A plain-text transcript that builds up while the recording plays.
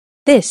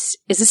This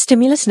is a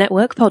Stimulus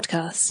Network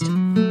podcast.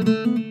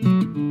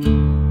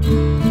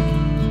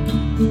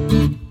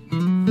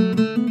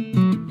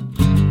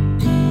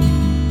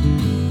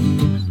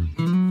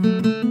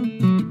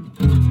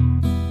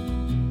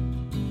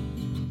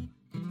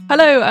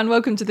 Hello and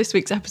welcome to this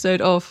week's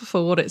episode of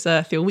For What It's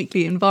Earth, your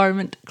weekly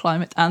environment,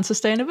 climate and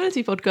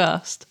sustainability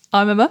podcast.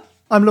 I'm Emma.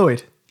 I'm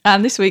Lloyd.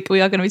 And this week we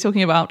are going to be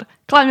talking about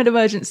climate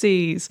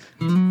emergencies.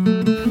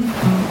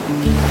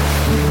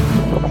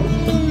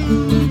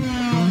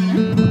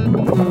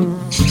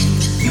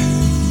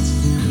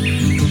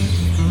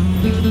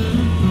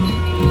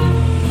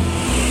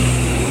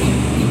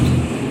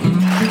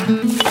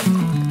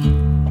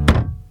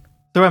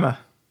 So Emma.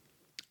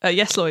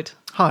 Yes, Lloyd.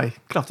 Hi,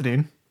 good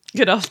afternoon.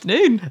 Good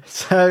afternoon.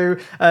 So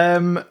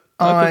Welcome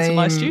I'm to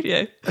my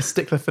studio. a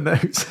stickler for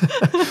notes.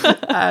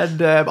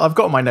 And I've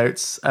got my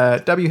notes,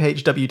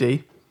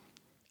 WHWD.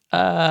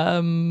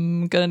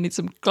 Gonna need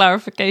some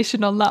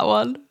clarification on that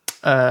one.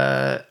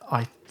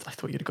 I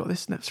thought you'd have got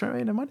this straight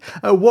away, never mind.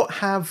 What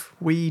have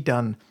we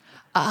done?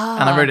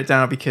 And I wrote it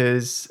down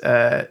because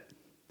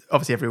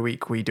obviously every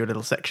week we do a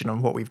little section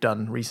on what we've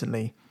done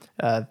recently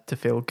to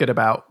feel good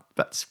about.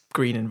 That's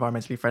green,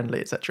 environmentally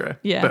friendly, etc.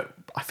 Yeah. But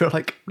I feel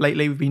like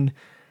lately we've been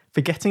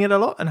forgetting it a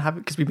lot and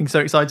because we've been so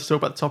excited to talk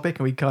about the topic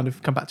and we kind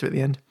of come back to it at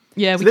the end.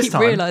 Yeah, So we this keep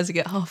time- realising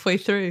it halfway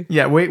through.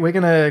 Yeah, we're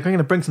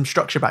gonna bring some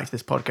structure back to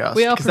this podcast.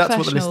 We are because that's what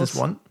the professionals. listeners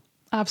want.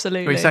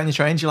 Absolutely. Where you sat in your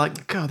trains, you're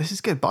like, God, this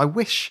is good, but I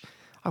wish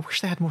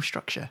they had more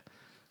structure.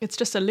 It's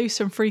just a loose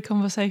and free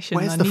conversation.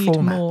 Where's I the need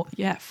format? more.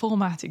 Yeah,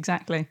 format,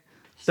 exactly.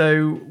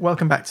 So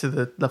welcome back to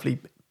the lovely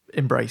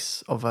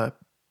embrace of a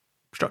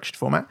structured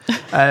format.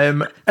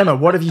 Emma,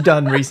 what have you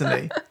done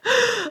recently?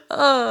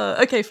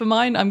 Okay, for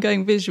mine, I'm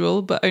going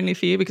visual, but only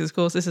for you because, of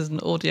course, this is an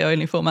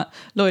audio-only format.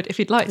 Lloyd, if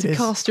you'd like to is.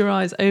 cast your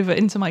eyes over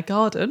into my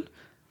garden,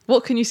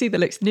 what can you see that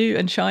looks new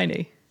and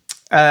shiny?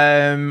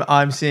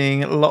 I'm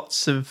seeing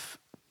lots of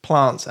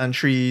plants and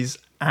trees,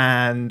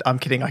 and I'm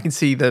kidding. I can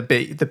see the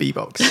bee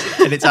box,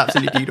 and it's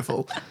absolutely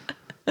beautiful.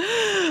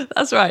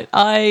 That's right.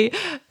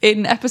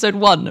 In episode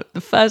 1,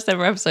 the first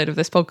ever episode of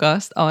this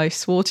podcast, I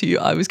swore to you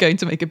I was going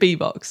to make a bee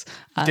box.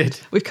 And Did.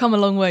 We've come a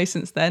long way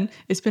since then.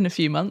 It's been a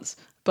few months,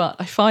 but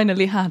I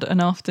finally had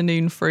an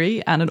afternoon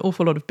free and an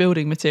awful lot of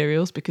building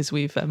materials because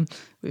we've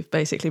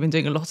basically been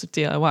doing a lot of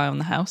DIY on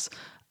the house.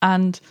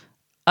 And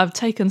I've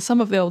taken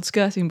some of the old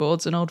skirting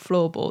boards and old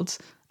floorboards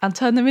and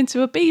turned them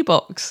into a bee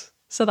box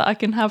so that I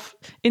can have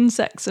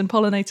insects and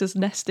pollinators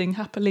nesting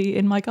happily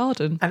in my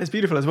garden. And it's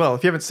beautiful as well.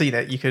 If you haven't seen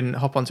it, you can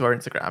hop onto our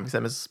Instagram because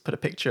Emma's put a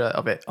picture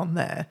of it on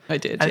there. I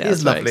did, And yeah, it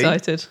is I was very lovely.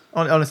 excited.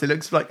 Honestly, it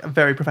looks like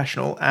very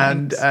professional.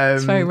 And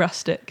It's very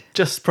rustic.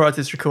 just prior to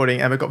this recording,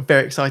 Emma got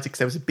very excited because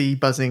there was a bee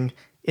buzzing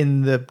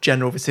in the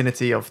general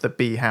vicinity of the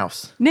bee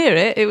house.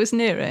 It was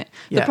near it.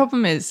 The Yeah.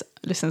 problem is,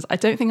 listeners, I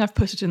don't think I've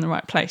put it in the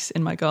right place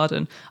in my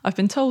garden. I've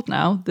been told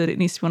now that it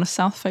needs to be on a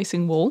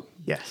south-facing wall.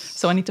 Yes.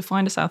 So I need to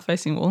find a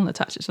south-facing wall and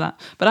attach it to that.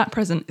 But at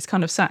present, it's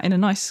kind of sat in a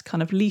nice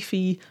kind of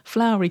leafy,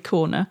 flowery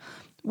corner,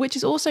 which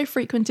is also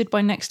frequented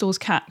by next door's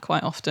cat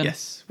quite often.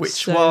 Yes. Which,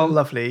 So- while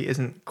lovely,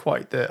 isn't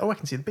quite the... Oh, I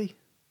can see the bee.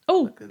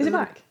 Oh, is it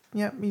back?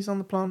 Yeah, he's on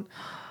the plant.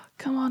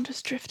 Come on,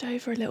 just drift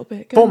over a little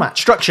bit. Go Format,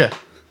 structure.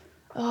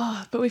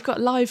 But we've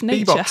got live Bee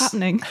nature box.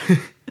 happening.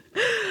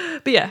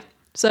 But yeah,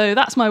 so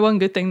that's my one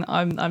good thing that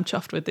I'm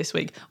chuffed with this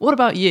week. What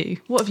about you?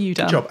 What have you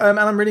done? Good job. And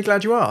I'm really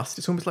glad you asked.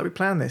 It's almost like we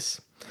planned this.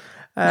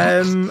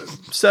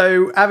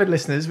 So, avid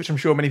listeners, which I'm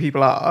sure many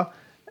people are,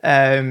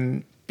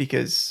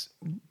 because,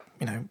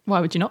 you know, Why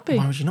would you not be?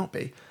 why would you not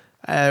be?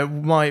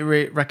 Might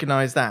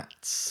recognise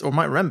that, or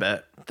might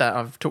remember that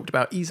I've talked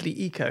about Easily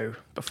Eco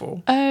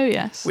before, Oh,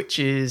 yes. which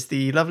is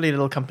the lovely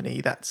little company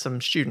that some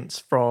students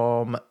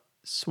from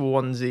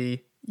Swansea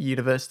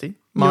University,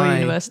 Your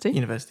university.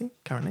 university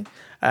currently,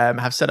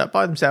 have set up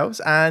by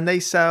themselves, and they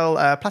sell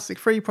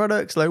plastic-free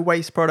products,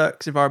 low-waste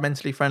products,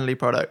 environmentally friendly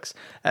products.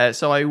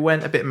 So I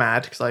went a bit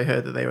mad because I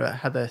heard that they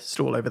had their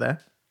stall over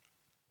there,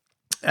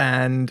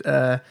 and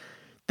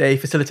they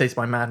facilitated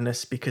my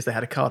madness because they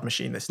had a card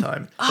machine this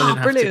time. So I didn't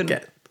have brilliant. to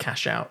get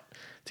cash out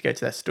to go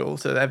to their stall.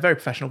 So they're very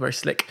professional, very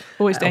slick.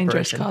 Always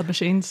dangerous operation. card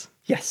machines.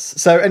 Yes.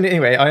 So and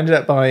anyway, I ended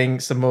up buying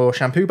some more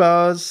shampoo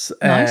bars.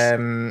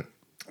 Nice.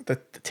 The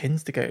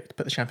tins to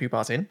put the shampoo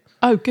bars in.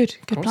 Oh, good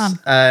plan.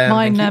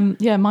 thank Mine,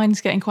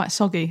 mine's getting quite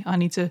soggy. I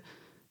need to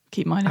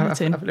keep mine in the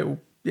tin. Have a little,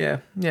 yeah,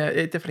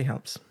 it definitely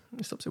helps.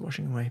 It stops it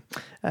washing away.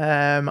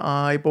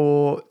 I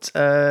bought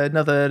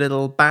another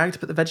little bag to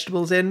put the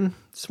vegetables in.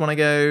 Just want to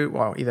go,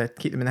 well, either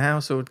keep them in the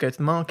house or go to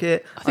the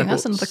market. I think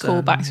that's another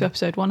call back to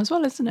episode 1 as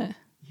well, isn't it?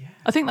 Yeah.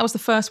 I think that was the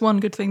first one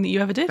good thing that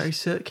you ever did. Very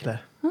circular.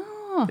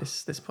 Ah.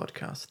 This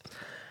podcast.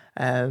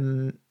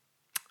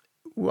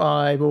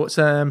 I bought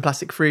some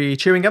plastic-free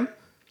chewing gum.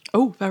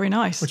 Oh, very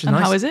nice. Which is and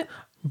nice. how is it?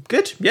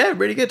 Good, yeah,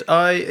 really good.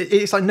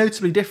 It's like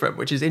notably different,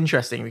 which is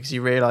interesting because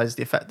you realise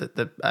the effect that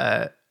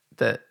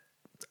the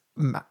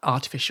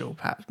artificial,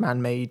 perhaps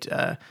man-made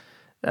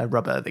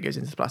rubber that goes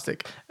into the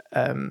plastic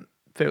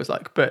feels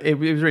like. But it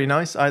was really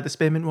nice. I had the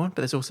spearmint one, but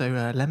there's also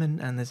lemon,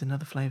 and there's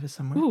another flavour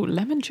somewhere. Ooh,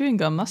 lemon chewing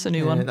gum. That's a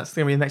new one. That's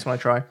going to be the next one I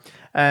try.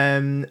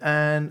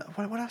 And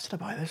what else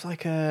did I buy? There's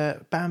like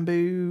a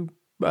bamboo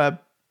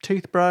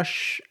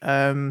toothbrush,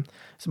 some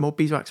more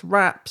beeswax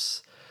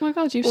wraps. Oh my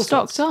God, you've all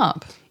stocked sorts.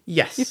 up.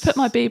 Yes. You've put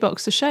my bee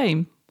box to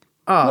shame.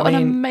 Oh, What I mean,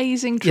 an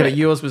amazing yeah, trip. but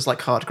yours was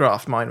like hard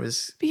graft. Mine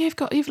was. But you've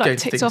going like to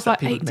ticked things off that like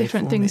people 8 had made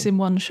different for things me. in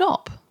one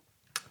shop.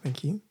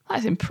 Thank you. That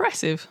is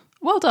impressive.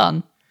 Well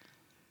done.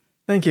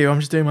 Thank you. I'm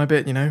just doing my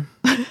bit, you know.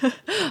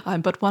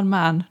 I'm but one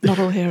man. Not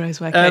all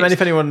heroes wear And capes.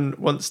 if anyone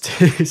wants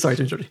to, sorry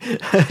to interrupt you.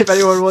 If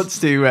anyone wants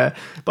to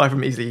buy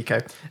from Easily Eco,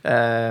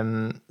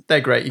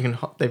 they're great.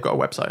 They've got a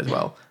website as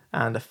well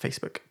and a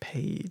Facebook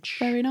page.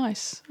 Very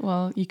nice.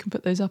 Well, you can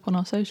put those up on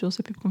our socials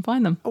so people can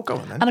find them. Oh, go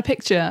on then. And a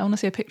picture. I want to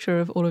see a picture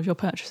of all of your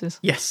purchases.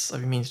 Yes, I've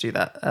been meaning to do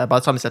that. By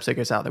the time this episode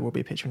goes out, there will be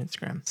a picture on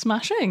Instagram.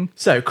 Smashing.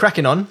 So,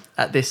 cracking on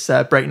at this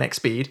breakneck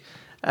speed.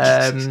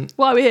 Why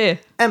are we here?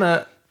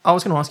 Emma, I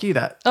was going to ask you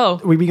that.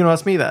 Oh. Were you going to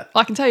ask me that?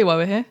 I can tell you why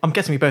we're here. I'm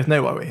guessing we both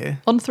know why we're here.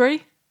 On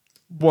 3.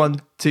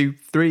 1, 2,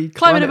 3.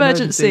 Climate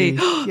emergency.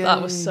 Yay.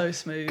 That was so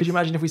smooth. Could you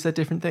imagine if we said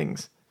different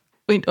things?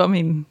 I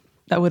mean,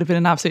 that would have been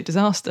an absolute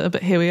disaster,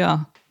 but here we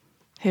are.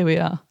 Here we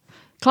are.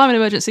 Climate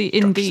emergency,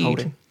 Just indeed.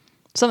 holding.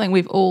 Something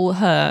we've all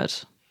heard.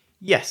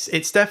 Yes,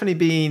 it's definitely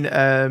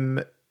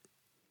been.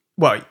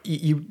 Well,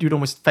 you'd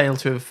almost fail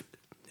to have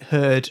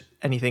heard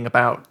anything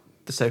about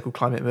the so-called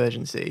climate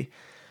emergency.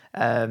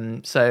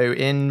 So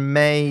in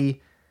May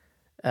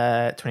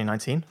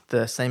 2019,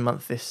 the same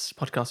month this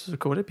podcast was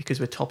recorded, because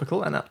we're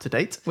topical and up to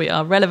date. We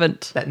are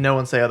relevant. Let no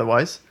one say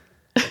otherwise.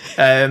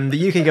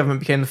 The UK government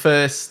became the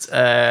first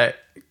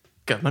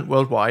government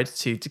worldwide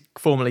to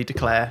formally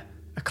declare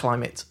a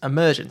climate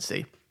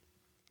emergency.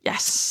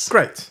 Yes.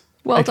 Great.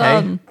 Well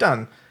done.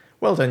 Done.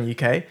 Well done,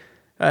 UK.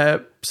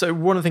 So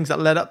one of the things that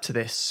led up to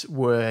this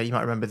were, you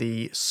might remember,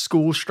 the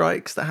school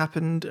strikes that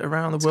happened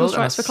around the world.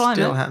 strikes and for climate.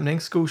 Still happening.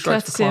 School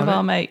strikes Courtesy for of climate.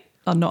 our mate.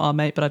 Oh, not our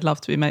mate, but I'd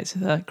love to be mates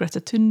with Greta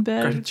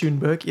Thunberg. Greta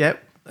Thunberg,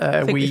 yep.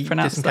 think We we've did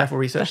pronounced some that careful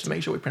research better. to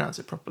make sure we pronounce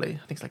it properly.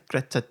 I think it's like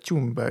Greta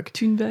Thunberg.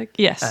 Thunberg.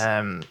 Yes.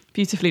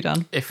 Beautifully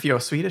done. If you're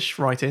Swedish,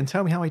 write in.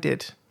 Tell me how I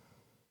did.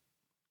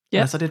 Yeah.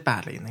 Unless I did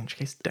badly, in which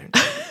case, don't.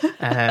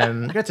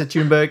 Greta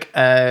Thunberg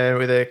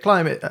with a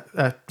climate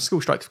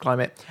school strikes for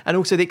climate, and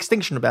also the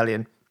Extinction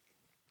Rebellion,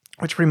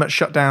 which pretty much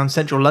shut down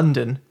central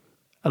London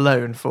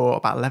alone for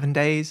about 11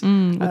 days.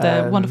 With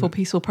their wonderful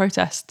peaceful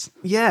protests.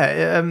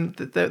 Yeah,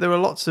 there were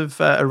lots of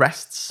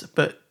arrests,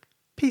 but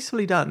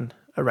peacefully done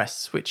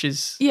arrests, which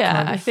is Yeah,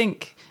 kind of- I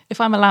think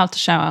if I'm allowed to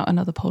shout out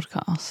another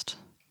podcast.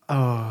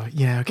 Oh,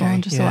 yeah, okay. Go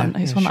on, just yeah, one.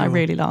 It's yeah, one that I sure.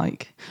 really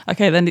like.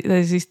 Okay, then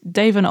there's these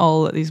Dave and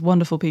Ol, these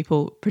wonderful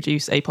people,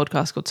 produce a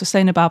podcast called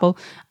Sustainababble,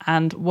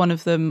 and one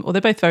of them, or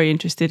they're both very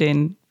interested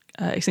in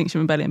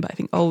Extinction Rebellion, but I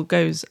think Ol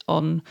goes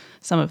on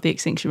some of the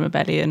Extinction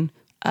Rebellion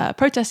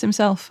protests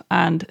himself,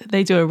 and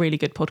they do a really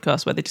good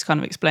podcast where they just kind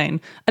of explain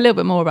a little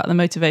bit more about the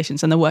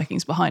motivations and the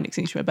workings behind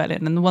Extinction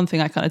Rebellion. And the one thing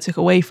I kind of took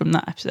away from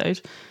that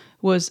episode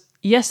was,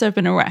 yes, there have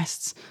been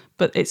arrests,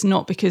 but it's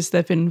not because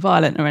they've been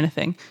violent or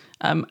anything.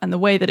 And the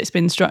way that it's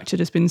been structured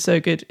has been so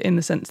good in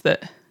the sense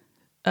that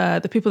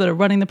the people that are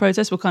running the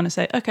protest will kind of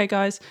say, okay,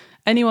 guys,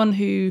 anyone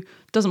who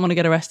doesn't want to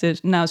get arrested,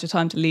 now's your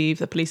time to leave.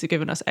 The police have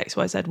given us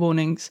XYZ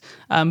warnings.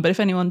 But if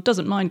anyone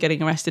doesn't mind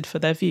getting arrested for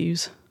their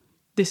views,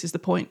 this is the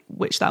point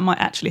which that might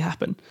actually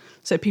happen.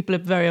 So people are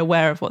very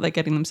aware of what they're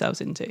getting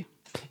themselves into.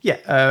 Yeah,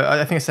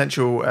 I think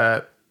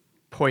essential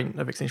point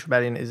of Extinction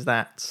Rebellion is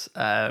that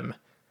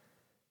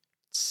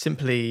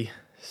simply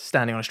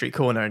standing on a street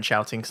corner and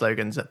shouting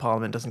slogans at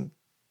Parliament doesn't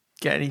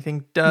get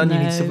anything done. You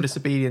No. need civil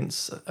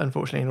disobedience,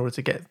 unfortunately, in order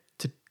to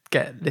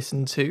get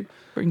listened to.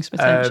 Bring some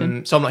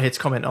attention. So I'm not here to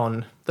comment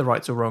on the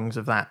rights or wrongs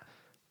of that,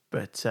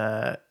 but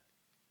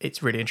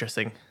it's really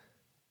interesting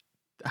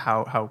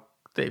how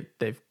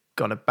they've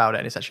gone about it,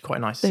 and it's actually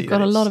quite nice to They've see got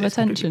that a lot of it's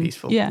completely attention.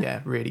 peaceful.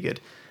 Yeah. Really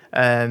good.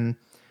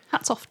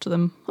 Hats off to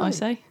them, I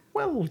say.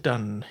 Well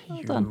done,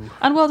 you. Done.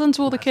 And well done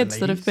to all the lads kids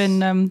and that have ladies.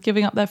 been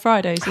giving up their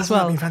Fridays as Hasn't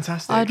well. that been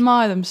fantastic? I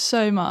admire them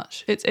so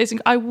much. It's.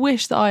 I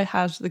wish that I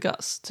had the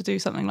guts to do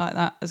something like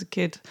that as a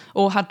kid,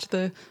 or had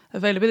the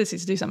availability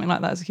to do something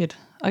like that as a kid.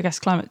 I guess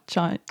climate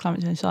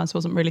change science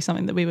wasn't really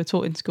something that we were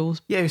taught in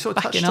schools. Yeah, we sort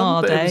of back touched in on,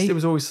 our but day. it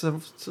was always sort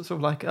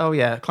of like, oh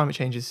yeah, climate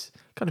change is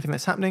kind of thing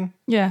that's happening.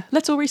 Yeah,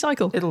 let's all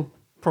recycle. It'll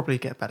probably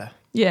get better.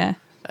 Yeah.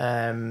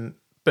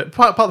 But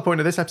part of the point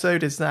of this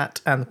episode is that,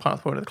 and part of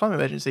the point of the climate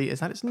emergency is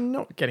that it's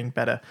not getting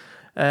better.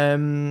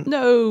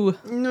 No.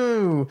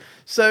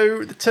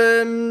 So the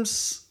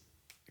terms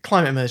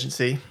climate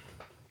emergency,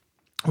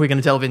 we're going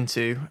to delve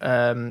into,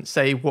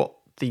 say what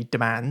the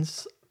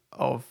demands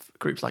of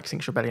groups like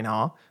Extinction Rebellion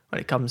are when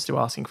it comes to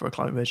asking for a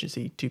climate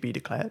emergency to be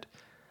declared.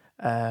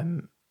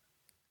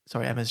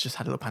 Sorry, Emma's just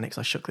had a little panic, so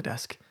I shook the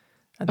desk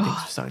and things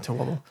were starting to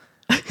wobble.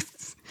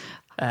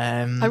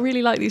 I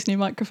really like these new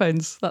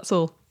microphones. That's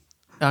all.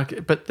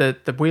 Okay, but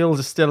the wheels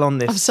are still on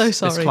this. I'm so this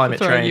sorry climate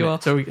for throwing train. you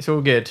off. So it's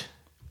all good.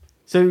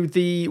 So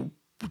the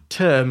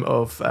term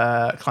of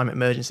climate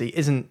emergency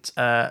isn't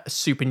a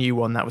super new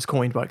one that was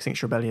coined by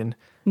Extinction Rebellion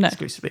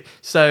exclusively.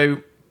 So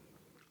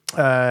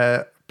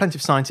plenty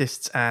of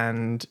scientists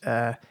and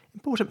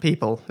important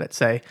people, let's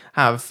say,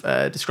 have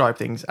described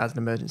things as an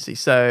emergency.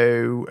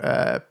 So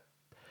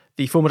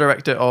the former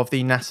director of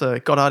the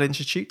NASA Goddard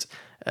Institute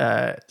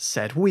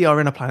said, "We are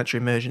in a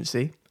planetary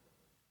emergency."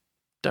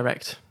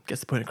 Direct,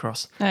 gets the point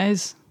across. That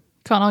is.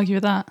 Can't argue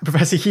with that.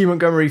 Professor Hugh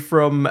Montgomery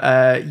from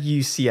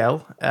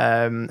UCL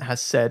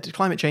has said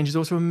climate change is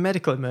also a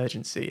medical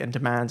emergency and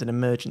demands an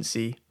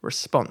emergency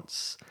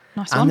response.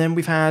 Nice and one. then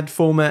we've had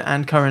former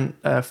and current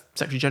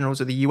Secretary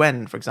Generals of the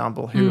UN, for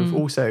example, who have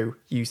also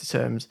used the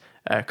terms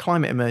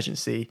climate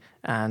emergency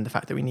and the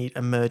fact that we need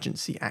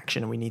emergency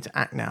action and we need to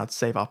act now to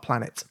save our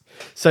planet.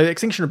 So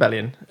Extinction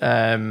Rebellion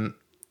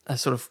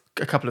has sort of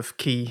a couple of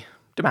key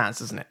demands,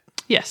 doesn't it?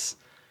 Yes.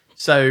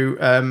 So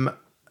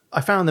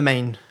I found the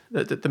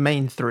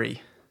main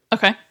three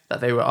Okay. that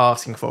they were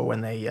asking for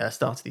when they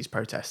started these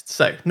protests.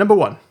 So, number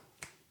one,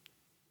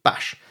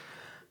 bash.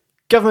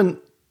 Government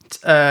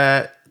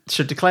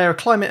should declare a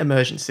climate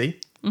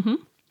emergency.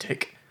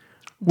 Tick.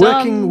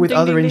 Working with Ding,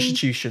 other ding, ding.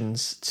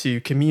 institutions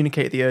to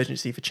communicate the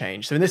urgency for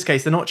change. So in this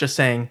case, they're not just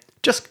saying,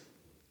 just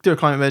do a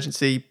climate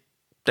emergency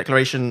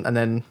declaration and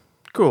then,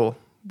 cool,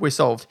 we're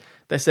solved.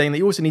 They're saying that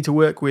you also need to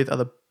work with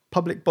other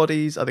public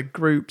bodies, other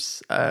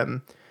groups,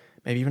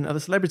 maybe even other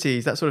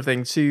celebrities, that sort of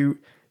thing, to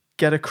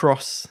get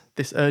across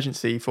this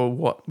urgency for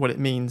what it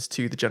means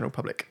to the general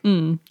public.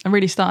 And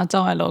really start a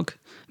dialogue,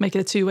 make it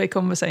a two-way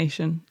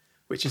conversation.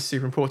 Which is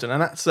super important. And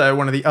that's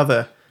one of the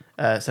other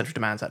central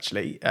demands,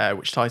 actually,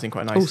 which ties in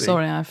quite nicely. Oh,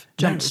 sorry, I've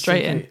jumped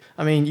straight in.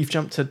 I mean, you've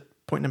jumped to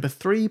point number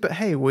 3, but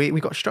hey, we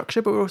got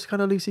structure, but we're also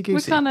kind of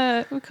loosey-goosey.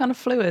 We're kind of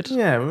fluid.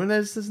 Yeah, well,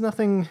 there's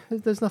nothing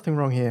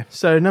wrong here.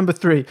 So number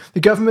 3,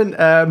 the government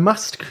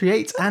must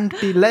create and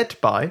be led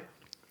by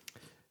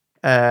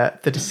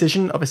the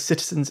decision of a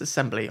citizens'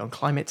 assembly on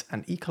climate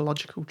and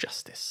ecological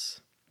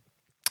justice.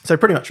 So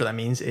pretty much what that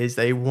means is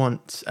they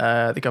want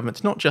the government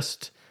to not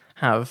just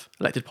have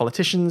elected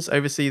politicians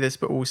oversee this,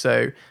 but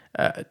also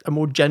a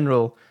more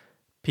general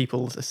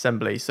people's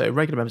assembly. So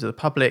regular members of the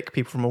public,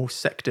 people from all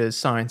sectors,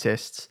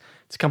 scientists,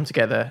 to come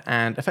together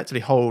and effectively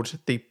hold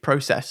the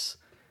process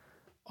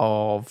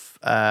of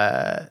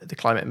the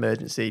climate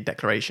emergency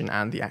declaration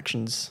and the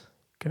actions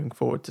going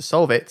forward to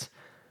solve it,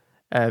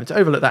 to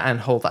overlook that and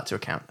hold that to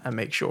account and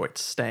make sure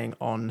it's staying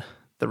on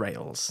the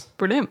rails.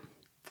 Brilliant.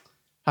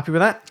 Happy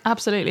with that?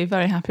 Absolutely,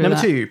 very happy Number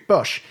with that. 2,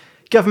 Bosch.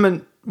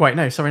 Government... Wait,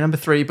 no, sorry, number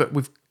 3, but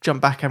we've jumped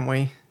back, haven't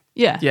we?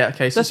 Yeah. Yeah,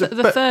 okay. So,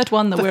 The third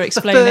one that we're the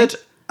explaining. third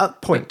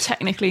point.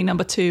 Technically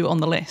number 2 on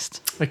the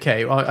list.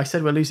 Okay, well, I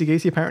said we're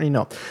loosey-goosey, apparently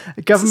not.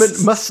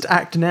 Government must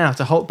act now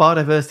to halt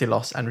biodiversity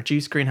loss and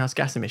reduce greenhouse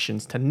gas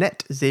emissions to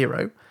net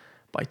zero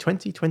by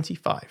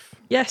 2025.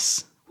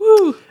 Yes.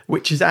 Woo.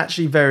 Which is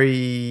actually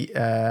very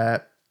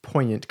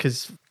poignant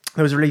because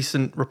there was a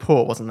recent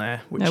report, wasn't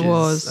there? Which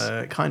is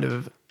kind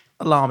of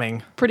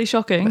alarming. Pretty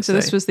shocking. So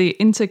this say. was the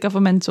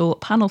Intergovernmental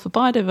Panel for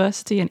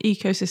Biodiversity and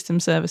Ecosystem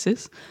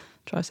Services.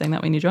 Try saying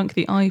that when you're drunk.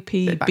 The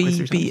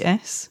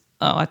IPBBS.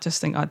 Oh, I just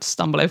think I'd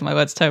stumble over my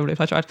words terribly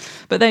if I tried.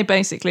 But they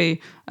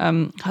basically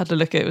had a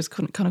look at it. It was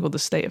kind of called the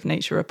State of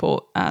Nature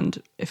report, and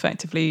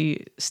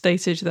effectively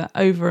stated that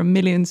over 1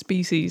 million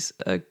species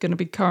are going to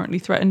be currently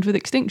threatened with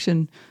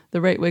extinction. The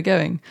rate we're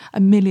going,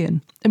 1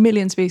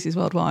 million species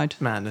worldwide.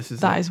 Man, this is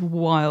That is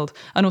wild.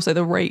 And also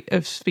the rate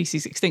of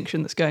species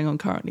extinction that's going on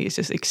currently is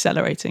just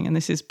accelerating. And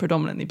this is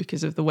predominantly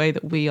because of the way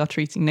that we are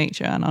treating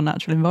nature and our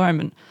natural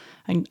environment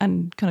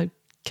and kind of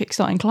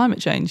kickstarting climate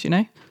change, you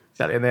know?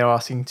 Exactly, and they are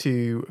asking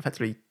to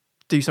effectively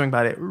do something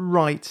about it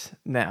right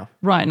now.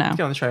 Right now.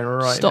 Get on the train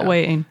right now. Stop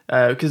waiting.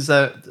 Because,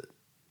 so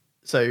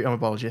I'm a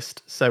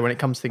biologist, so when it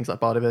comes to things like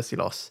biodiversity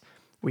loss,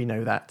 we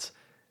know that.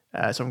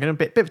 So I'm going a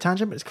bit of a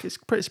tangent, but it's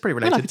pretty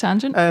related. I like a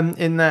tangent.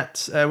 In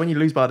that when you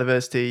lose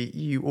biodiversity,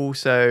 you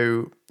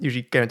also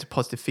usually go into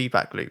positive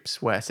feedback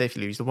loops where, say, if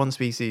you lose the one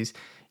species,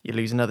 you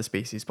lose another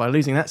species. By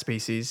losing that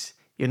species,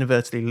 you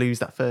inadvertently lose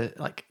that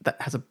that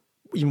has a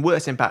even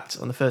worse impact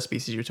on the first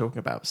species you're talking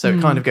about. So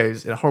it kind of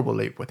goes in a horrible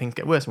loop where things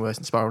get worse and worse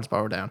and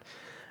spiral down.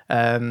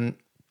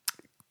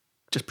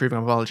 Just proving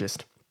I'm a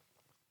biologist.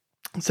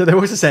 So they're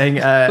also saying...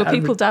 Were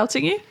people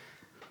doubting you?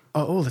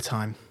 Oh, all the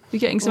time.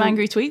 You're getting some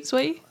angry tweets,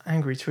 were you?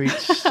 Angry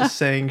tweets just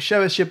saying,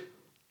 show us your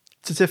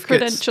certificates.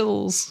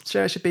 Credentials.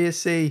 Show us your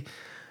BSc.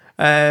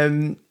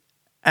 And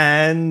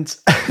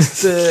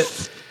this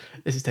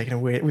is taking a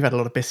weird... We've had a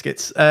lot of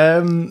biscuits.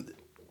 Nothing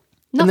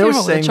wrong with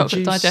a saying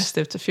chocolate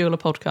digestive to fuel a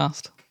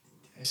podcast.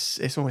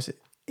 It's almost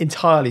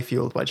entirely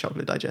fueled by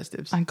chocolate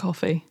digestives. And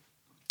coffee.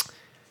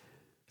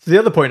 So the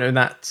other point on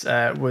that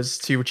was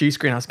to reduce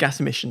greenhouse gas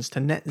emissions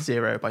to net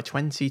zero by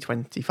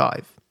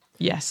 2025.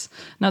 Yes.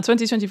 Now,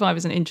 2025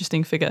 is an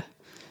interesting figure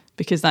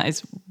because that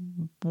is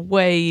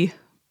way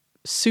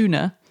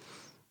sooner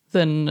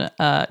than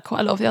quite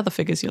a lot of the other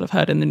figures you'll have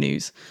heard in the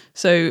news.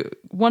 So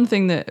one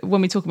thing that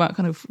when we talk about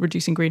kind of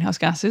reducing greenhouse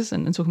gases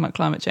and talking about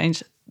climate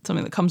change,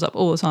 something that comes up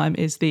all the time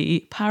is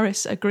the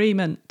Paris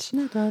Agreement,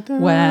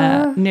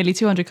 where nearly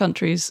 200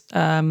 countries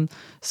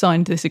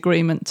signed this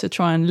agreement to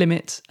try and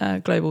limit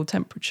global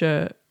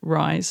temperature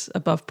rise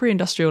above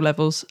pre-industrial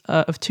levels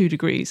of 2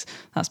 degrees.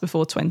 That's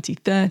before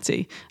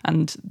 2030.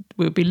 And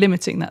we'll be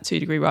limiting that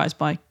 2-degree rise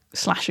by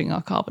slashing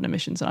our carbon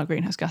emissions and our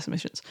greenhouse gas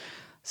emissions.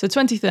 So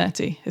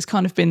 2030 has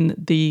kind of been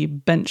the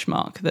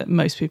benchmark that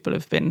most people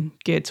have been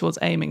geared towards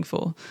aiming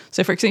for.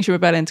 So for Extinction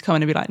Rebellion to come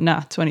in and be like,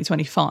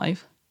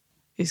 2025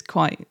 is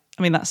quite,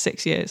 that's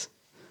 6 years.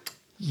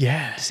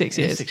 Yeah. 6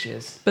 years. 6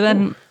 years. But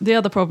then the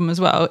other problem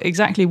as well,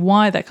 exactly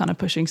why they're kind of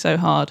pushing so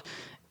hard,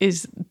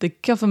 is the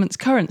government's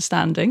current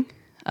standing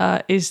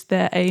is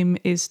their aim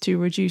is to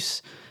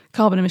reduce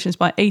carbon emissions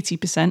by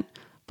 80%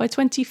 by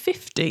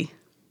 2050.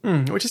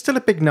 Which is still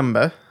a big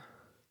number.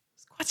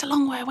 It's a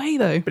long way away,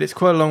 though. But it's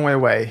quite a long way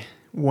away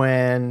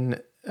when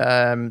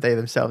they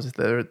themselves,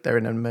 they're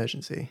in an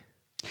emergency.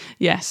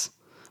 Yes.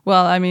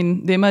 Well,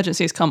 the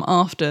emergency has come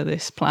after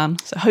this plan.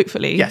 So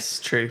hopefully... Yes,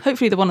 true.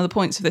 Hopefully one of the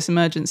points of this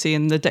emergency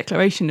and the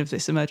declaration of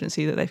this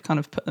emergency that they've kind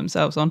of put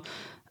themselves on,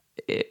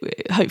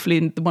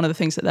 hopefully one of the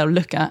things that they'll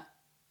look at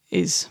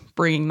is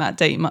bringing that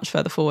date much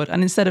further forward.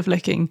 And instead of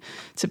looking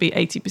to be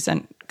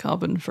 80%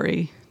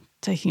 carbon-free,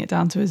 taking it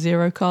down to a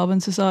zero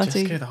carbon society.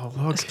 Just go the whole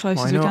hog. As close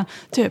Why as we not? can.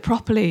 Do it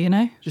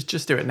properly,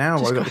 Just do it now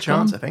while we've got the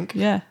chance, I think.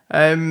 Yeah.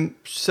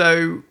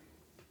 So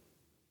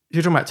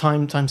you're talking about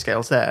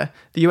timescales there.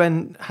 The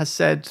UN has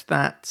said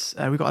that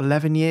we've got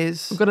 11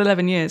 years. We've got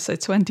 11 years, so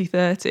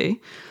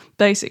 2030.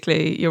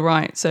 Basically, you're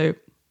right. So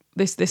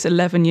this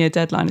 11-year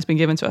deadline has been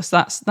given to us.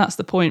 That's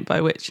the point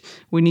by which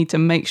we need to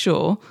make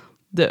sure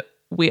that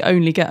we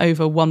only get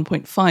over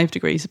 1.5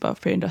 degrees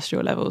above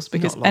pre-industrial levels,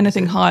 because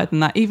anything higher than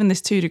that, even this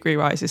 2-degree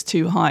rise is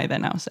too high, they're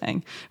now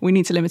saying. We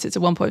need to limit it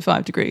to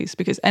 1.5 degrees,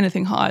 because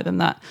anything higher than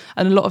that,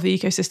 and a lot of the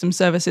ecosystem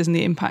services and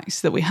the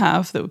impacts that we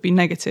have that would be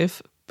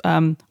negative,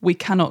 we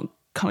cannot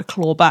kind of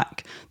claw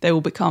back. They will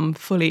become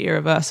fully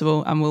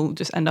irreversible and we'll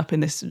just end up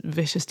in this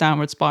vicious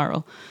downward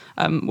spiral.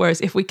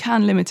 Whereas if we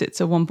can limit it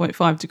to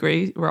 1.5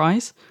 degree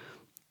rise,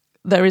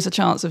 there is a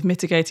chance of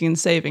mitigating and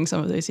saving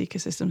some of those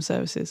ecosystem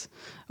services.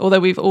 Although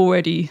we've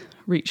already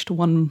reached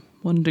one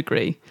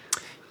degree.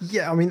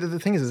 Yeah, the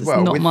thing is as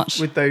There's well, much.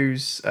 with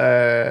those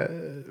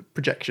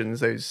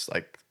projections, those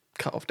like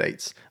cut-off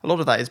dates, a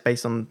lot of that is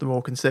based on the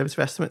more conservative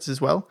estimates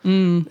as well.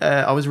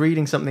 I was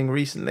reading something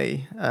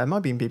recently, it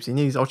might be in BBC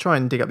News, I'll try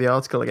and dig up the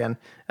article again,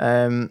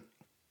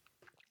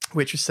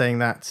 which was saying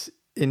that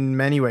in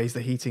many ways the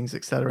heating's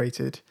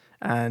accelerated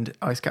and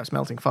ice caps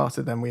melting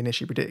faster than we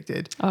initially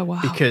predicted. Oh, wow.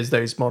 Because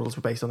those models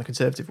were based on the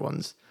conservative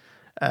ones.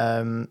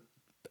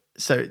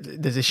 So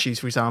there's issues,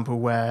 for example,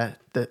 where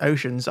the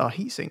oceans are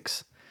heat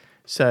sinks.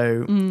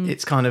 So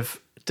it's kind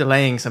of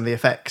delaying some of the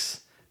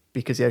effects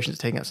because the oceans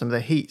are taking up some of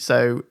the heat.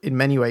 So in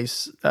many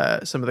ways,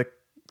 some of the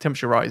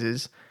temperature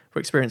rises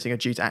we're experiencing are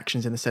due to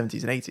actions in the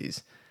 70s and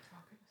 80s.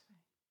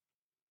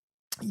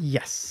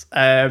 Yes.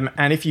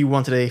 And if you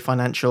wanted a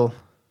financial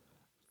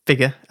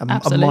figure, a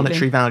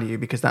monetary value,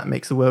 because that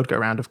makes the world go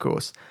round, of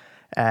course,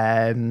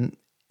 the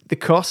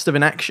cost of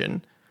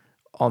inaction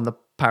on the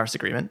Paris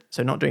Agreement,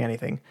 so not doing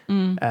anything,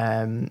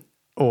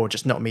 or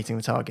just not meeting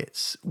the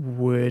targets,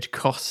 would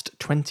cost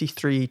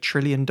 $23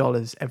 trillion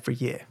every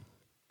year.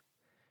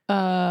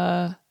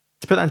 To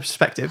put that in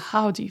perspective.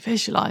 How do you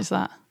visualise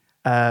that?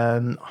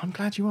 I'm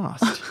glad you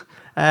asked.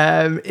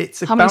 It's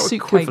how about many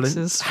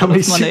equivalent. How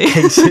many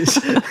suitcases?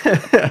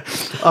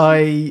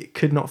 I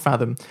could not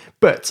fathom.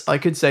 But I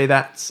could say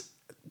that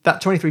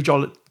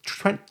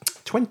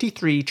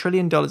 $23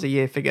 trillion a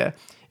year figure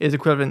is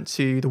equivalent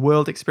to the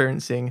world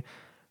experiencing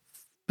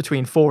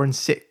between 4 and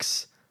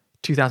 6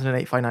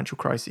 2008 financial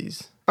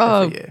crises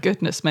every year.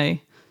 Goodness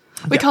me.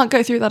 We can't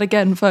go through that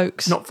again,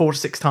 folks. Not 4 to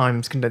 6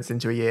 times condensed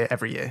into a year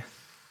every year.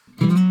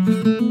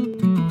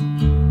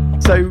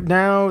 So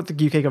now the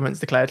UK government's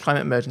declared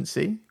climate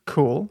emergency.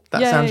 Cool.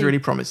 That sounds really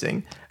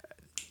promising.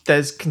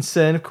 There's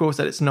concern, of course,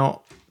 that it's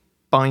not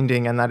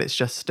binding and that it's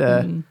just...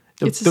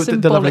 It's a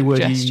symbolic the lovely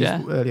word gesture. you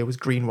used earlier was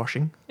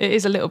greenwashing. It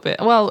is a little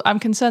bit. Well, I'm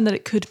concerned that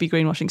it could be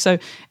greenwashing. So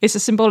it's a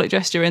symbolic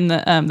gesture in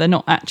that they're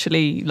not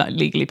actually like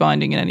legally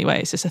binding in any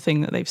way. It's just a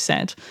thing that they've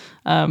said.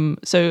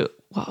 So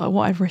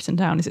what I've written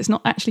down is it's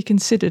not actually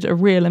considered a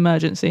real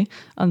emergency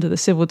under the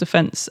Civil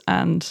Defence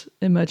and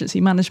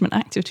Emergency Management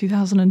Act of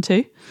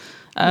 2002,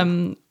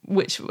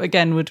 which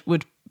again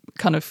would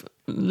kind of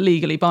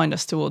legally bind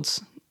us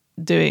towards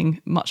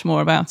doing much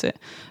more about it.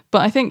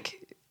 But I think...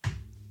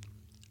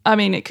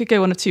 it could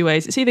go one of two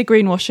ways. It's either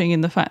greenwashing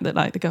in the fact that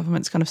like the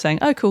government's kind of saying,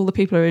 oh, cool, the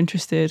people are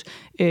interested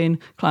in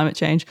climate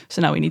change,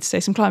 so now we need to say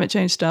some climate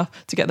change stuff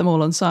to get them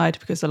all on side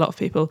because a lot of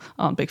people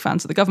aren't big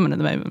fans of the government at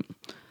the moment.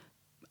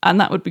 And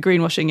that would be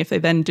greenwashing if they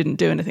then didn't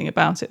do anything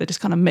about it. They're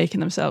just kind of making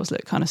themselves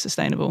look kind of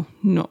sustainable,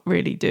 not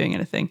really doing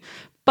anything.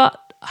 But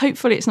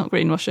hopefully it's not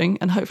greenwashing,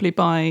 and hopefully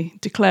by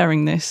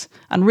declaring this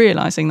and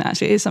realising that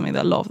actually it is something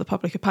that a lot of the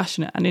public are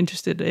passionate and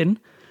interested in,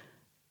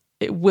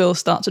 it will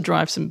start to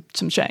drive some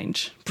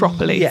change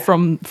properly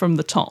from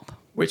the top.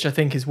 Which I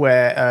think is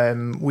where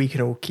we can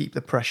all keep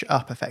the pressure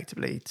up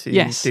effectively to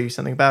do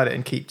something about it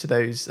and keep to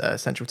those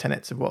central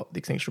tenets of what the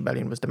Extinction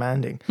Rebellion was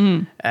demanding.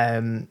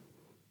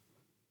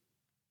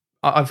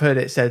 I've heard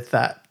it said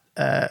that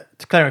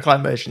declaring a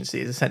climate emergency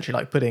is essentially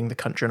like putting the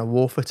country on a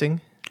war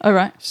footing. Oh,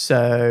 right.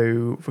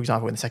 So, for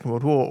example, in the Second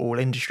World War, all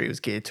industry was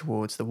geared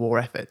towards the war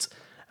effort.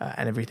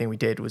 And everything we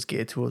did was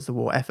geared towards the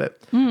war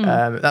effort.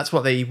 That's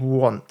what they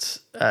want.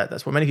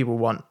 That's what many people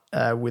want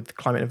with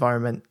climate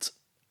environment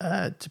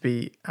to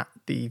be at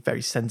the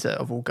very centre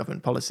of all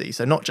government policy.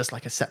 So not just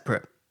like a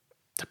separate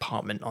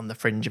department on the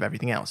fringe of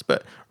everything else,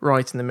 but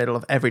right in the middle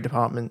of every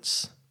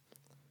department's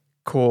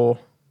core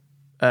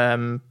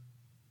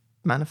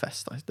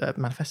manifesto.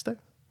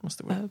 What's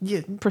the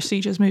word?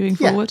 Procedures moving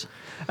forward.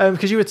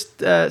 Because you were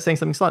saying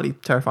something slightly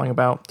terrifying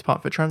about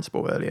Department for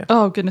Transport earlier.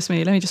 Oh, goodness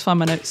me. Let me just find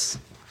my notes.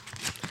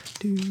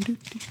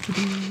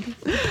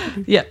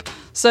 Yep.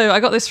 So I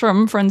got this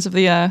from Friends of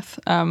the Earth.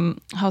 I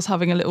was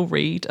having a little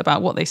read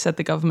about what they said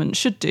the government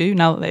should do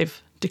now that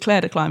they've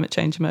declared a climate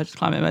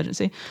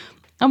emergency.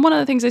 And one of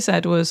the things they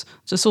said was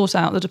to sort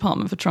out the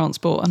Department for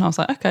Transport. And I was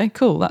like, okay,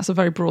 cool. That's a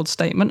very broad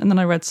statement. And then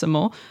I read some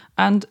more.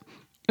 And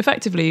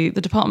effectively,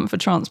 the Department for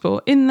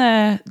Transport, in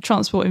their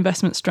transport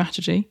investment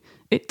strategy,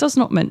 it does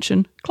not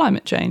mention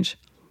climate change.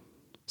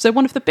 So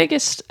one of the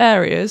biggest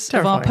areas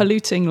of our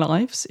polluting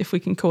lives, if we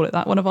can call it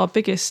that, one of our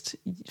biggest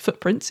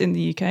footprints in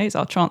the UK is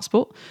our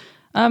transport.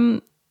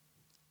 And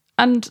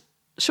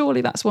surely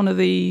that's one of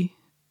the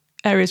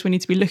areas we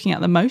need to be looking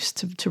at the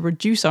most to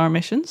reduce our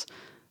emissions.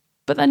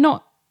 But they're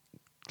not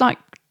like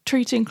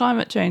treating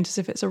climate change as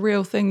if it's a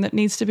real thing that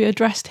needs to be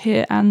addressed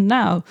here and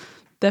now.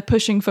 They're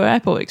pushing for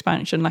airport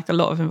expansion. Like a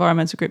lot of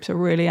environmental groups are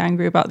really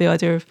angry about the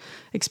idea of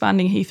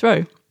expanding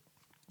Heathrow.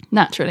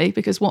 Naturally,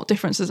 because what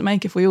difference does it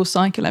make if we all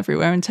cycle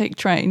everywhere and take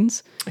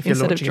trains instead of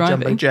driving? If you're launching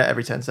a jumbo jet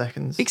every 10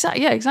 seconds.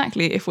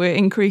 Exactly. If we're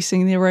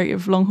increasing the rate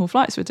of long-haul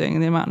flights we're doing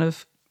and the amount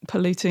of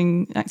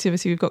polluting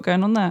activity we've got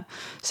going on there.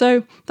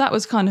 So that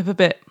was kind of a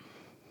bit...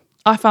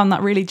 I found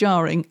that really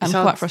jarring and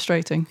quite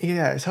frustrating.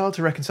 Yeah, it's hard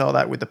to reconcile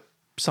that with the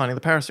signing of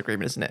the Paris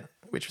Agreement, isn't it?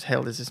 Which was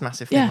hailed as this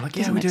massive thing. Yeah,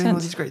 we're doing all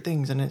these great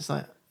things. And it's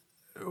like,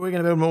 we're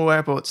going to build more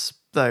airports,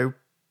 though.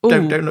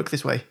 Don't look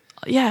this way.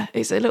 Yeah,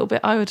 it's a little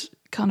bit... I would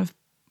kind of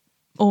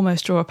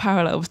almost draw a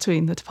parallel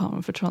between the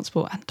Department for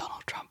Transport and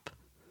Donald Trump.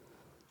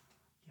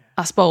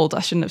 That's bold. I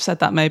shouldn't have said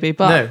that maybe.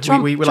 But no,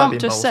 Trump like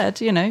just said,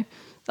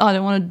 I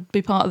don't want to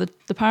be part of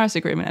the Paris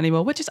Agreement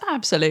anymore, which is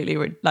absolutely,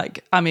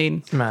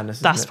 madness,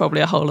 that's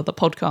probably a whole other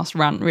podcast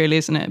rant really,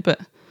 isn't it?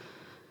 But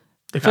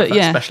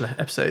special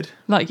episode.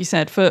 Like you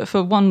said, for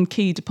one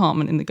key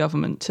department in the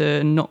government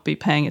to not be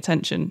paying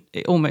attention,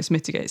 it almost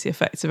mitigates the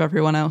effects of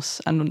everyone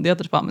else and the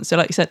other departments. So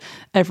like you said,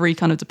 every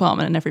kind of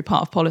department and every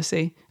part of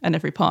policy and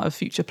every part of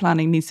future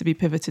planning needs to be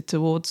pivoted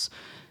towards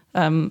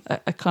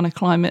a kind of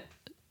climate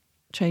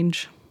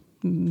change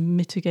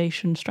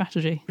mitigation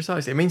strategy.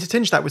 Precisely. I mean, to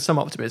tinge that with some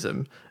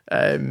optimism,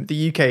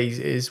 the UK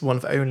is one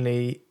of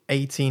only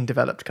 18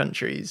 developed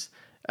countries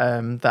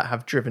that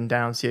have driven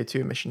down CO2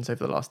 emissions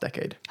over the last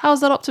decade.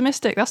 How's that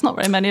optimistic? That's not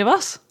very many of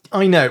us.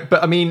 I know,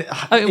 but I mean...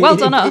 well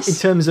done us. In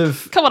terms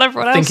of... Come on,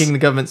 everyone else. Thinking the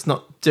government's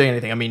not doing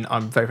anything. I mean,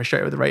 I'm very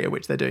frustrated with the rate at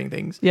which they're doing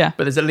things. Yeah.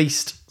 But there's at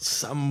least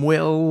some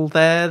will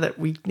there that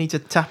we need to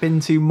tap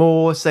into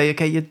more. Say,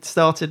 okay, you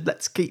started,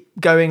 let's keep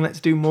going, let's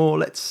do more,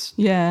 let's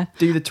do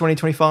the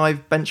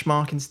 2025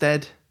 benchmark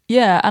instead.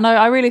 Yeah, and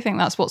I really think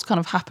that's what's kind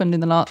of happened in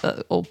the last...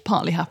 or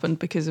partly happened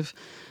because of...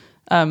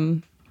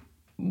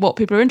 what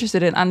people are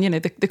interested in. And,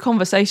 the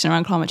conversation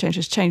around climate change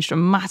has changed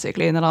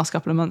dramatically in the last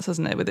couple of months,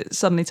 hasn't it? With it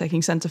suddenly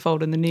taking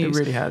centrefold in the news. It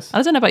really has.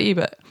 I don't know about you,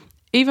 but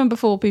even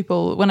before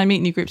people, when I meet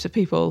new groups of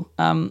people,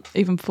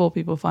 even before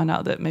people find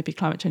out that maybe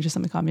climate change is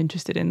something I'm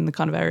interested in the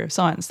kind of area of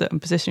science that I'm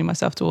positioning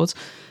myself towards,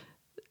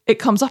 it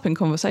comes up in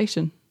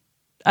conversation.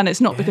 And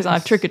it's not because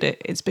I've triggered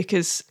it, it's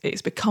because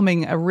it's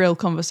becoming a real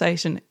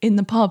conversation in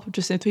the pub,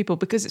 just with people,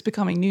 because it's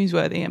becoming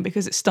newsworthy and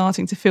because it's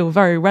starting to feel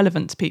very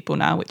relevant to people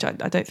now, which I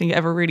don't think it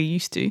ever really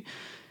used to.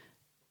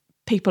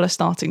 People are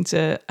starting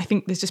to, I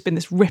think there's just been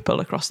this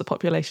ripple across the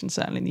population,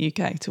 certainly in the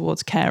UK,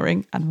 towards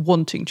caring and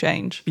wanting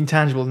change. Been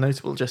tangible and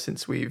notable just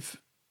since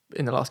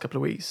in the last couple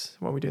of weeks,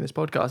 while we're doing this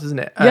podcast, isn't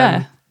it?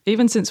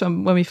 Even since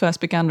when we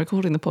first began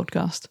recording the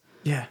podcast.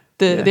 Yeah.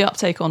 The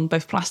uptake on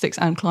both plastics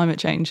and climate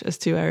change as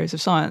two areas of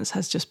science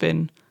has just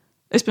been,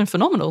 it's been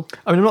phenomenal.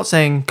 I mean, I'm not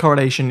saying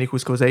correlation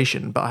equals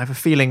causation, but I have a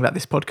feeling that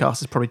this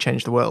podcast has probably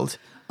changed the world.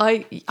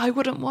 I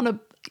wouldn't want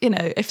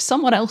to, if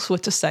someone else were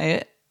to say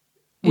it,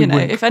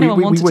 if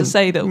anyone wanted to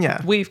say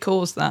that we've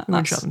caused that,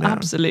 that's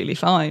absolutely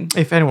fine.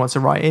 If anyone wants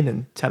to write in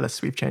and tell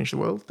us we've changed the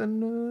world,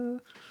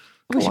 then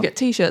we should get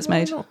T-shirts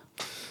made. Not?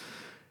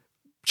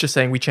 Just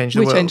saying we changed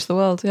the world. We changed the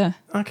world, yeah.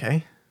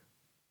 Okay.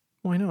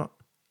 Why not?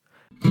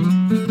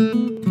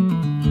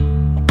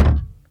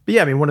 But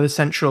yeah, I mean, one of the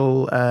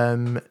central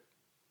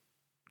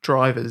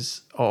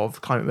drivers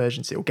of climate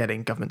emergency, or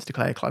getting government to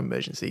declare a climate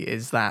emergency,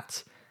 is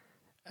that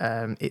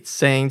it's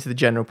saying to the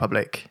general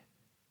public,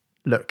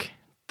 look,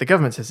 the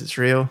government says it's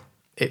real.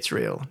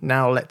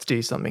 Now let's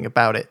do something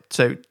about it.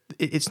 So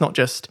it's not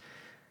just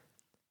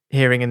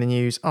hearing in the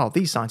news, oh,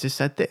 these scientists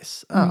said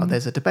this. Oh,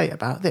 there's a debate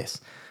about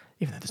this,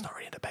 even though there's not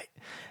really a debate.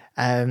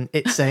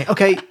 It's saying,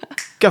 okay,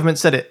 government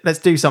said it. Let's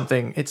do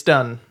something. It's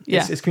done.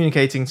 Yeah. It's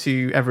communicating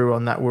to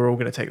everyone that we're all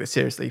going to take this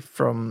seriously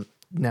from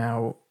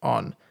now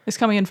on. It's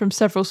coming in from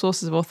several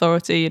sources of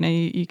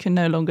authority. You can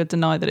no longer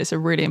deny that it's a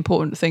really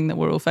important thing that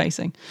we're all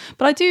facing.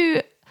 But I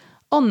do,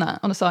 on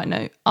a side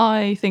note,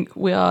 I think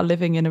we are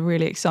living in a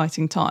really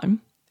exciting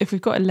time. If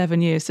we've got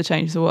 11 years to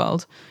change the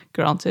world,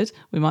 granted,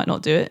 we might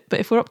not do it. But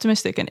if we're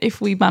optimistic and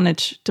if we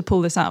manage to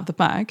pull this out of the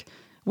bag,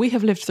 we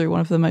have lived through one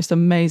of the most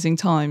amazing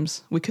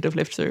times we could have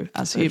lived through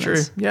as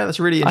humans. True. Yeah, that's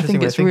really interesting. I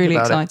think it's really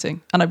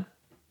exciting. And I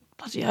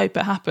bloody hope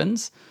it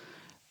happens.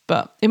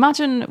 But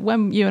imagine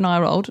when you and I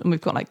are old and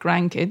we've got like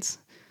grandkids,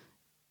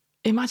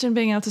 imagine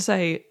being able to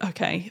say,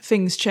 okay,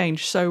 things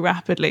change so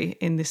rapidly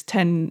in this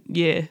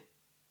 10-year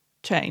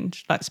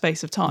change, like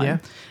space of time. Yeah.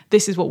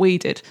 This is what we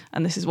did,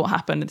 and this is what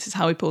happened, and this is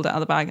how we pulled it out of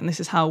the bag, and this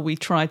is how we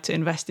tried to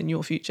invest in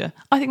your future.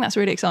 I think that's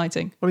really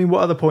exciting. I mean,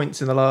 what other points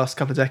in the last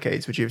couple of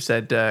decades would you have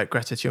said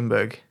Greta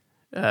Thunberg,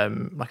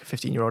 like a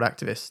 15-year-old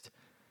activist?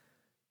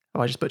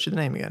 Oh, I just butchered the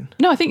name again.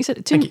 No, I think you said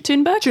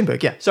Thunberg?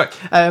 Thunberg, yeah. Sorry.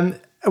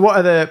 What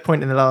other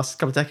point in the last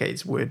couple of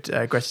decades would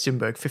Greta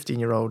Thunberg,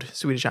 15-year-old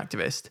Swedish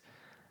activist,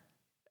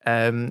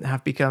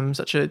 have become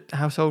such a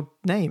household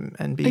name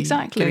and be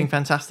giving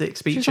fantastic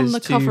speeches? She's on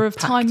the cover of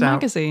Time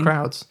magazine.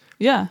 Crowds.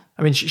 Yeah.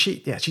 I mean,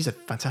 she's a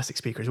fantastic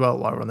speaker as well.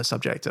 While we're on the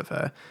subject of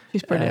her,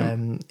 she's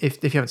brilliant.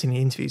 If you haven't seen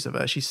any interviews of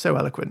her, she's so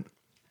eloquent.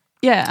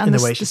 Yeah, and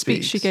the way the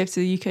speech she gave to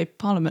the UK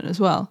Parliament as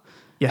well.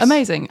 Yes.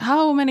 Amazing.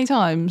 How many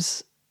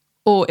times,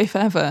 or if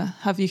ever,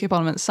 have UK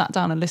Parliament sat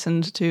down and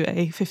listened to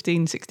a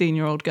 15,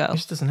 16-year-old girl? It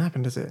just doesn't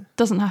happen, does it?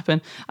 Doesn't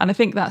happen. And I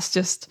think that's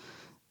just,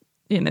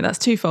 that's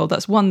twofold.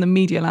 That's one, the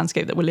media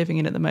landscape that we're living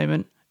in at the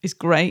moment is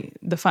great.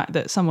 The fact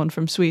that someone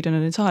from Sweden,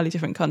 an entirely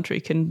different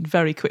country, can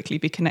very quickly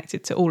be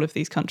connected to all of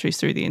these countries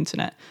through the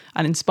internet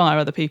and inspire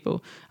other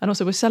people. And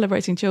also we're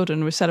celebrating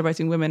children, we're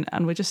celebrating women,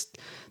 and we're just,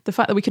 the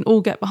fact that we can all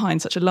get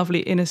behind such a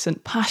lovely,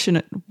 innocent,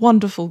 passionate,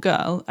 wonderful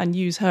girl and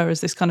use her as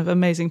this kind of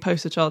amazing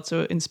poster child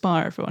to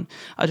inspire everyone,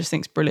 I just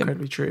think it's brilliant.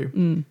 Incredibly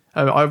true.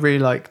 I really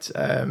liked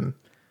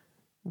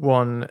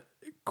one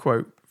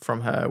quote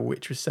from her,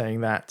 which was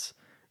saying that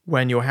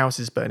when your house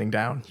is burning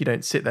down, you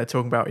don't sit there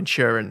talking about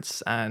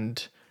insurance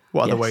and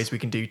what other ways we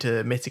can do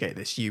to mitigate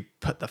this. You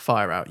put the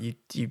fire out, you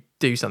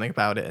do something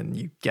about it, and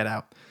you get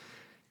out.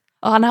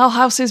 Oh, and our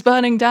house is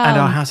burning down. And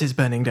our house is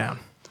burning down.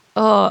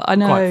 Oh, I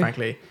know. Quite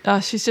frankly.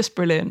 She's just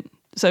brilliant.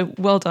 So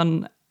well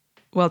done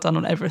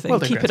on everything. Well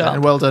done, Keep Greta. it up.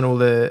 And well done all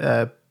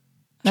the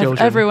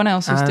children. Everyone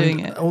else who's doing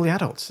it. All the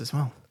adults as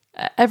well.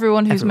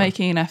 Everyone who's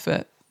making an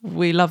effort.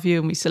 We love you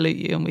and we salute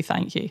you and we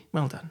thank you.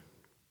 Well done.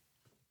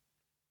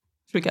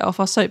 Should we get off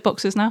our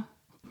soapboxes now?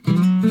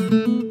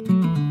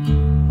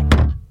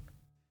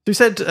 You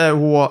said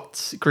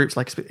what groups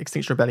like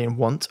Extinction Rebellion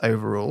want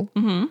overall.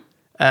 Mm-hmm.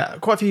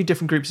 Quite a few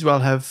different groups as well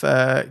have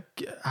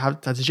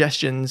had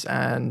suggestions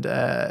and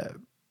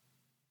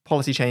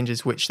policy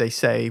changes which they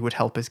say would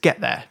help us get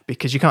there,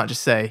 because you can't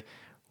just say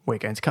we're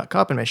going to cut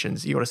carbon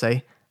emissions. You got to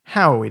say,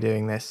 how are we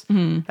doing this?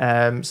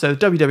 Mm-hmm. So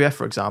WWF,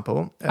 for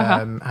example,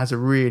 has a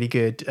really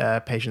good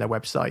page on their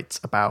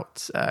website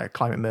about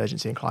climate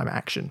emergency and climate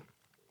action.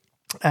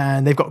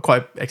 And they've got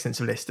quite an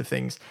extensive list of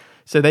things.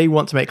 So they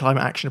want to make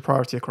climate action a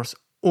priority across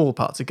all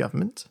parts of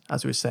government,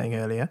 as we were saying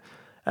earlier,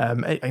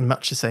 in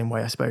much the same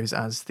way, I suppose,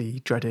 as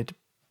the dreaded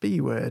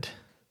B word,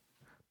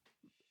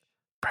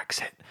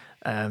 Brexit,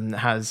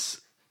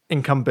 has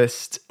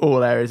encompassed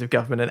all areas of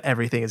government and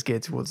everything is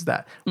geared towards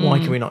that. Why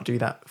can we not do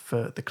that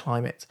for the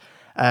climate?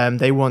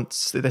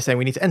 They're saying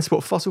we need to end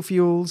support fossil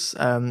fuels,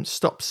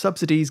 stop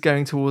subsidies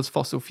going towards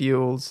fossil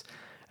fuels,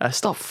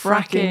 stop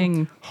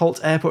fracking, halt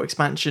airport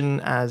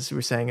expansion, as we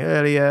were saying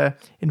earlier,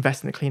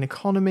 invest in the clean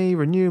economy,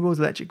 renewables,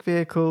 electric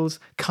vehicles,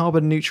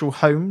 carbon neutral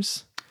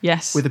homes.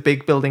 Yes. With a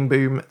big building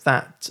boom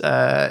that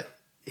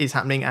is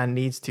happening and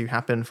needs to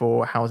happen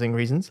for housing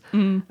reasons.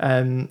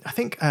 I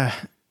think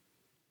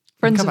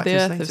Friends of the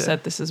Earth have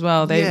said this as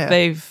well.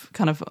 They've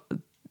kind of,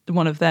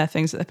 one of their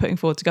things that they're putting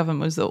forward to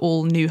government was that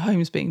all new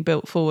homes being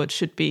built forward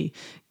should be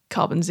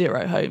carbon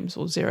zero homes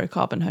or zero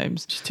carbon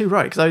homes. Which is too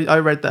right, because I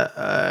read that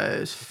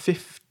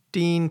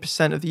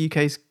 15% of the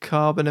UK's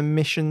carbon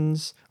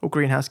emissions or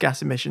greenhouse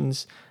gas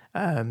emissions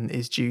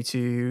is due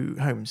to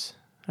homes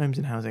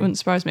and housing. Wouldn't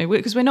surprise me,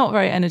 because we're not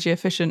very energy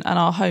efficient, and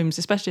our homes,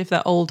 especially if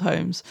they're old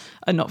homes,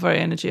 are not very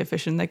energy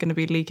efficient. They're going to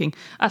be leaking.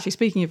 Actually,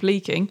 speaking of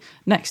leaking,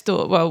 next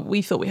door, well,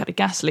 we thought we had a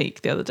gas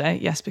leak the other day.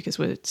 Yes, because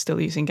we're still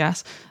using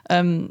gas.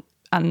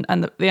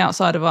 And the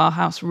outside of our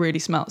house really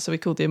smelt, so we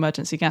called the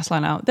emergency gas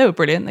line out. They were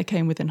brilliant. They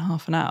came within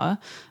half an hour.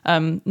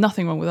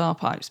 Nothing wrong with our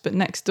pipes, but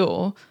next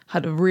door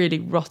had a really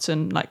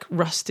rotten, like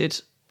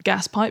rusted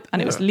gas pipe,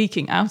 and it was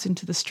leaking out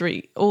into the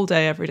street all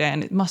day, every day,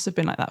 and it must have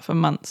been like that for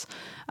months.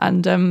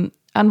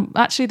 And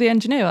actually, the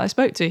engineer I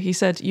spoke to, he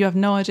said, you have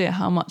no idea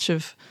how much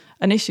of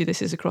an issue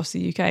this is across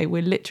the UK.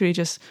 We're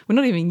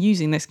not even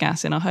using this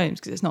gas in our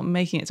homes because it's not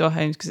making it to our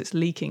homes because it's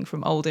leaking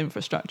from old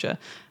infrastructure.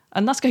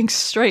 And that's going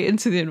straight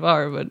into the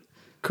environment.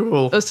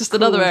 Cool. It's just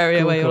another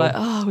area where you're like,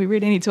 oh, we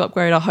really need to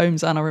upgrade our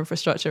homes and our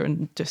infrastructure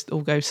and just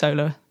all go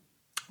solar.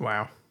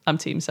 Wow. I'm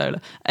team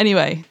solar.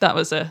 Anyway, that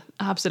was a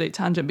absolute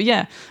tangent. But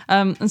yeah,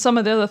 and some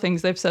of the other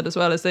things they've said as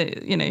well is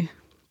that,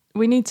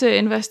 we need to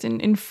invest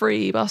in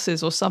free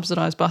buses or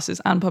subsidised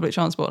buses and public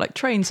transport. Like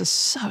trains are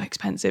so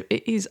expensive.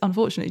 It is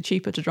unfortunately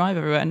cheaper to drive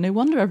everywhere. And no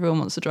wonder everyone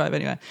wants to drive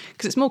anywhere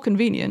because it's more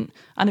convenient.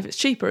 And if it's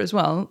cheaper as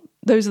well,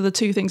 those are the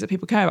two things that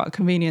people care about,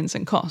 convenience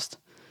and cost.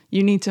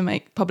 You need to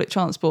make public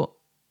transport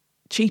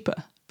cheaper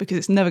because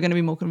it's never going to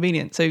be more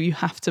convenient. So you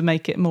have to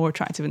make it more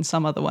attractive in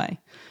some other way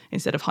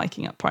instead of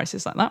hiking up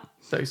prices like that.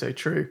 So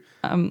true.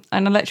 And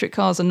electric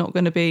cars are not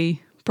going to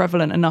be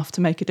prevalent enough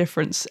to make a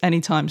difference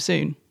anytime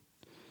soon.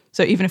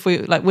 So even if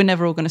we're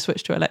never all going to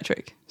switch to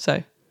electric.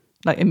 So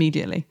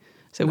immediately.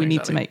 So we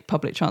need to make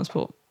public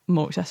transport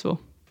more accessible.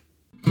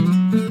 So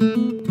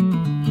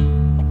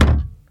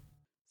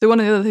one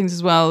of the other things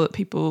as well that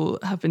people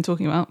have been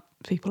talking about,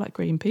 people like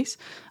Greenpeace,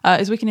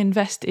 is we can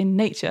invest in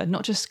nature,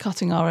 not just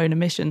cutting our own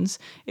emissions.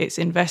 It's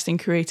invest in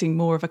creating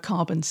more of a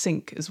carbon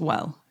sink as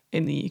well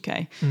in the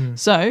UK.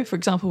 So, for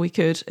example, we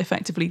could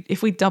effectively,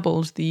 if we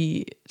doubled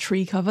the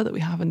tree cover that we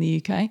have in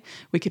the UK,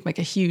 we could make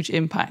a huge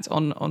impact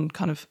on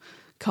kind of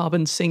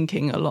carbon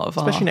sinking a lot of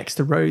especially next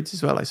to roads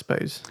as well, I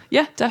suppose.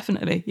 Yeah,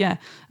 definitely. Yeah.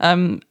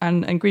 And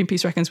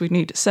Greenpeace reckons we'd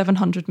need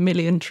 700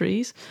 million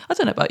trees. I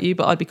don't know about you,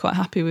 but I'd be quite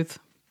happy with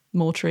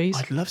more trees.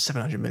 I'd love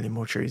 700 million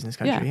more trees in this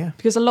country, yeah.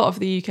 Because a lot of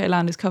the UK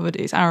land is covered,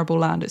 it's arable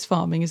land, it's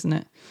farming, isn't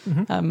it?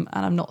 And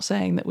I'm not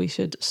saying that we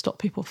should stop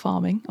people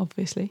farming,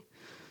 obviously.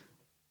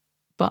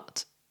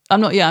 But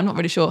I'm not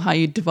really sure how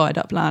you divide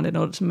up land in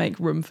order to make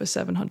room for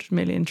 700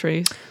 million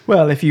trees.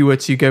 Well, if you were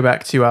to go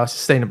back to our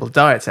sustainable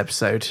diets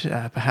episode,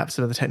 perhaps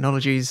some of the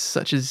technologies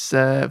such as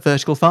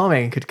vertical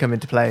farming could come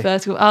into play.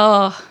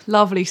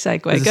 Lovely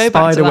segue. There's go a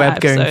back to spider web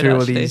that going episode, through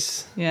all actually.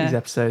 these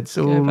episodes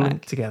all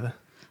together.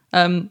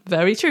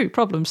 Very true.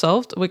 Problem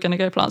solved. We're going to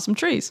go plant some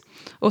trees.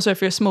 Also,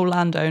 if you're a small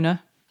landowner,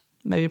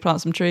 maybe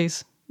plant some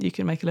trees. You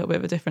can make a little bit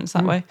of a difference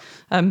that way.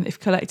 If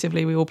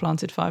collectively we all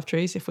planted 5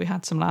 trees, if we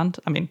had some land,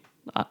 I mean,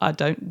 I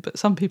don't, but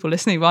some people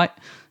listening might.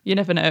 You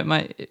never know. It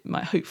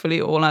might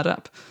hopefully all add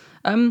up.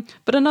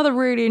 But another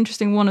really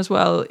interesting one as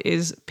well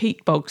is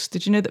peat bogs.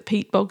 Did you know that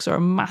peat bogs are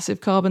a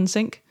massive carbon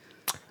sink?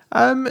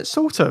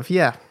 Sort of,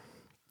 yeah.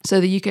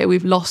 So the UK,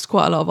 we've lost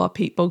quite a lot of our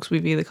peat bogs.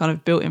 We've either kind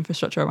of built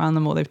infrastructure around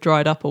them or they've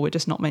dried up or we're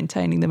just not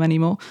maintaining them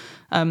anymore.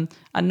 And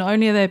not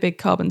only are they a big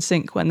carbon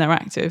sink when they're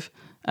active,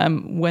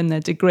 when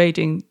they're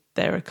degrading,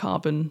 they're a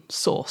carbon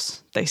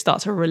source. They start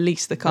to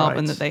release the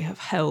carbon that they have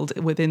held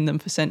within them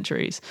for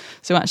centuries.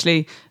 So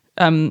actually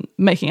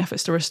making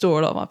efforts to restore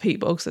a lot of our peat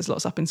bogs. There's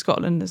lots up in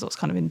Scotland. There's lots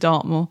kind of in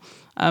Dartmoor.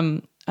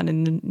 And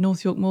in the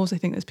North York Moors, I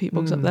think there's peat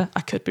bogs up there.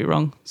 I could be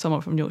wrong.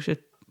 Someone from Yorkshire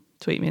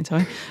tweet me and tell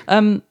me.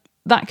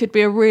 That could be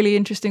a really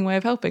interesting way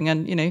of helping.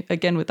 And,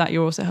 again, with that,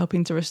 you're also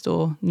helping to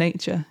restore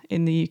nature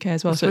in the UK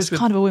as well. So it's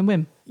kind of a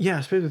win-win. Yeah,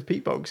 I suppose with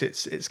peat bogs,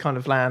 it's kind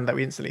of land that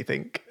we instantly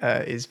think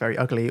is very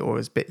ugly or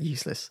is a bit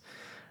useless.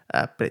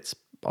 But it's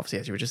obviously,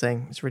 as you were just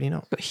saying, it's really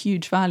not. It's got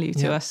huge value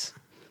to us.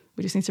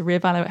 We just need to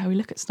reevaluate how we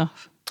look at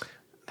stuff.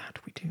 That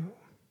we do.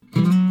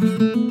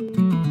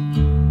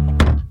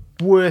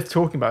 Worth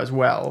talking about as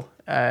well.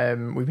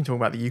 We've been talking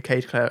about the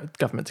UK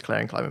government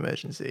declaring climate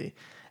emergency.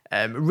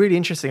 Really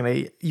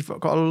interestingly, you've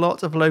got a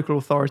lot of local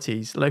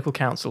authorities, local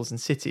councils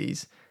and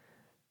cities,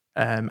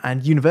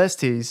 and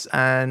universities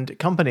and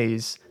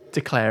companies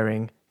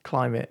declaring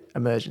climate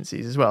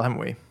emergencies as well, haven't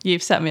we?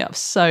 You've set me up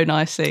so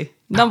nicely.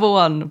 Number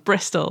 1,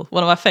 Bristol,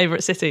 one of my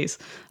favourite cities.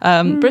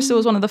 Bristol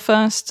was one of the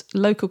first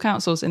local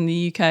councils in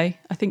the UK,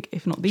 I think,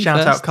 if not the first.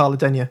 Shout out Carla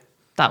Denyer.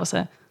 That was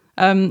it.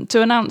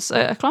 To announce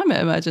a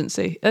climate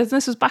emergency.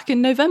 This was back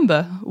in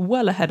November,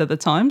 well ahead of the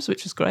times,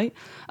 which was great.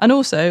 And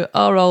also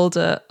our old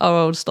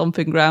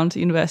stomping ground,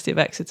 University of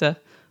Exeter.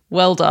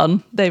 Well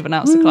done. They've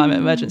announced a climate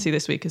emergency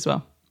this week as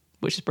well,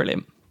 which is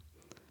brilliant.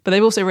 But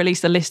they've also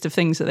released a list of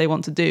things that they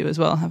want to do as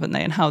well, haven't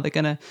they? And how they're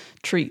going to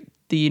treat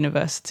the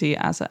university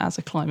as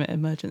a climate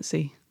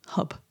emergency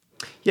hub.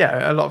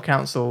 Yeah, a lot of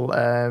councils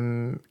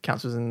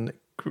and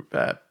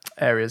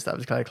areas that have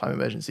declared climate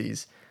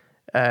emergencies.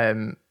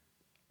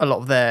 A lot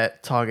of their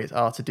targets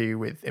are to do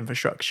with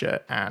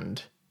infrastructure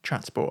and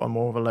transport on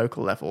more of a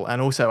local level.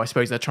 And also, I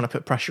suppose they're trying to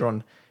put pressure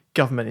on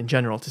government in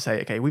general to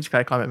say, okay, we've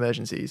declared climate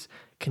emergencies.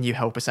 Can you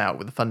help us out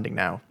with the funding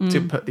now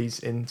to put these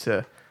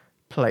into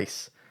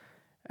place?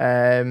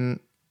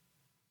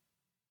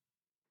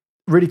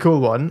 Really cool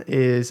one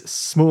is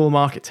small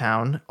market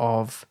town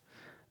of,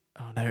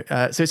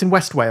 so it's in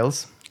West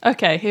Wales.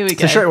 Okay, here we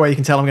go. So straight away you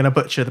can tell I'm going to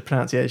butcher the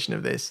pronunciation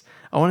of this.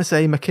 I want to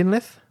say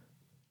McKinleth.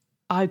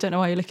 I don't know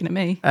why you're looking at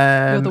me.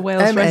 You're the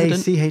Wales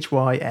resident.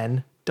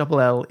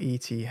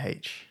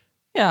 MACHYNLETH.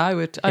 Yeah, I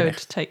would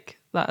take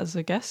that as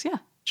a guess, yeah.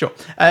 Sure.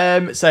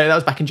 So that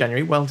was back in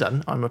January. Well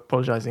done. I'm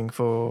apologising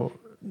for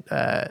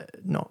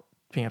not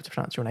being able to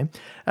pronounce your name.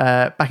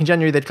 Back in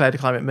January, they declared a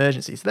climate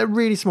emergency. So they're a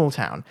really small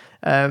town.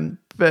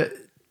 But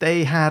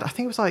they had, I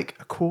think it was like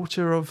a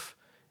quarter of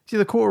it's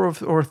either a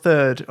quarter or a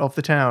third of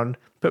the town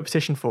put a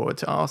petition forward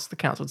to ask the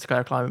council to declare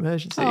a climate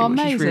emergency, Oh,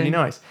 which is really amazing.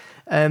 nice.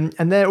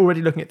 And they're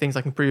already looking at things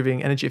like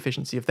improving energy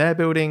efficiency of their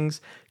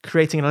buildings,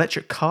 creating an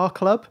electric car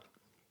club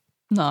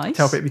Nice.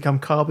 to help it become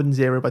carbon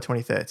zero by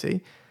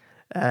 2030.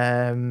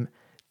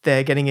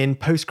 They're getting in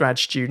postgrad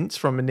students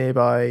from a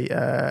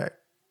nearby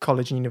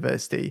college and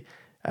university,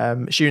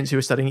 students who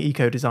are studying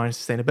eco-design and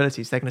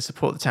sustainability. So they're going to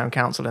support the town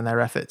council in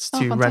their efforts to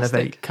fantastic.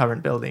 renovate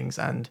current buildings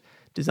and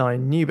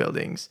design new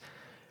buildings.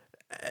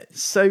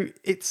 So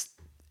it's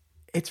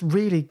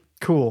really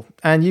cool.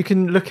 And you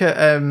can look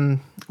at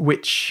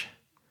which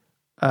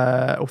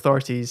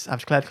authorities have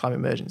declared climate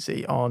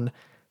emergency on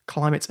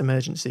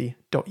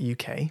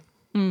climateemergency.uk.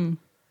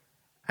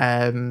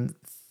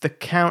 The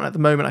count at the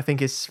moment, I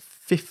think, is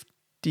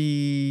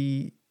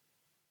 50...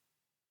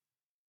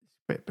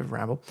 bit of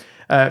ramble.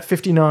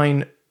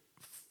 59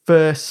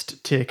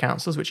 first tier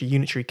councils, which are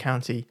unitary,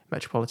 county,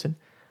 metropolitan,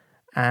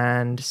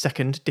 and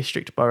second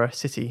district, borough,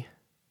 city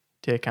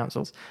tier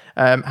councils,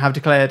 have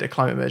declared a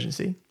climate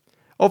emergency.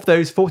 Of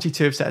those,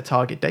 42 have set a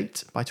target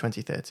date by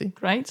 2030.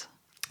 Great.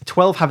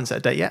 12 haven't set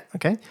a date yet,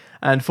 okay?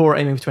 And 4 are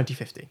aiming for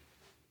 2050.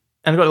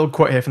 And I've got a little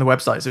quote here from the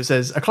website. So it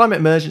says, a climate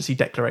emergency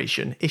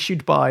declaration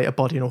issued by a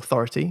body and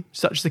authority,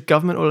 such as the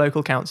government or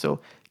local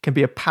council, can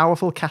be a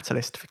powerful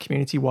catalyst for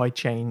community-wide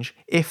change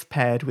if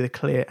paired with a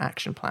clear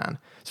action plan.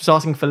 So it's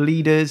asking for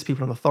leaders,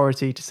 people on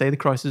authority, to say the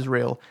crisis is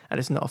real and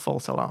it's not a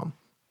false alarm.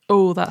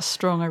 Oh, that's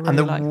strong. I really And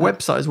the like that.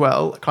 website as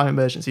well,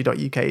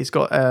 climateemergency.uk, has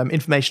got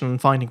information on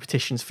finding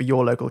petitions for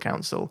your local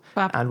council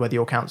Fab. and whether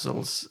your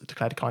council's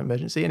declared a climate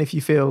emergency. And if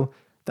you feel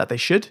that they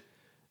should,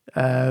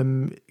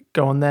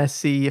 go on there,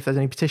 see if there's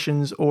any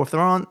petitions, or if there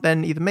aren't,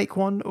 then either make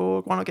one,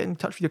 or why not get in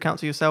touch with your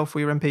council yourself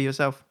or your MP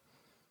yourself.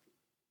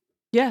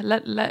 Yeah,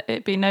 let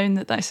it be known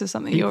that this is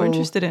something you're People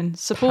interested in.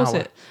 Support power.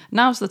 it.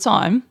 Now's the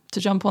time to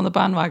jump on the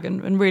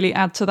bandwagon and really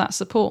add to that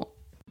support.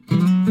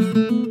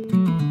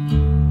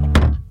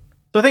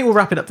 So I think we'll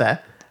wrap it up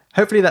there.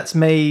 Hopefully that's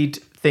made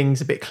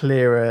things a bit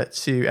clearer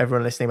to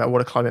everyone listening about what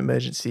a climate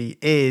emergency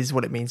is,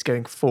 what it means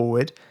going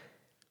forward.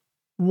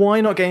 Why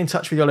not get in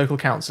touch with your local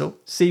council,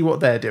 see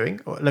what they're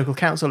doing, or local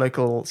council,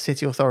 local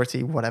city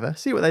authority, whatever,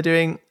 see what they're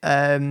doing,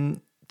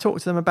 talk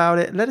to them about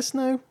it, let us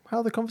know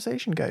how the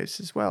conversation goes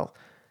as well.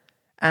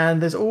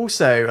 And there's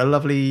also a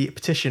lovely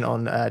petition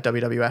on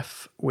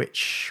WWF,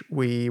 which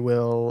we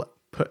will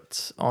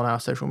put on our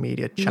social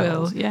media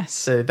channels. Will, yes.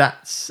 So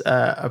that's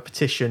a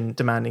petition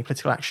demanding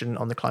political action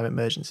on the climate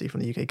emergency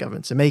from the UK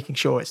government. So making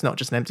sure it's not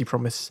just an empty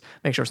promise,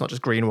 make sure it's not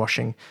just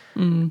greenwashing,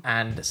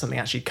 and something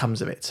actually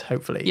comes of it,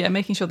 hopefully. Yeah,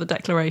 making sure the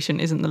declaration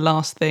isn't the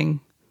last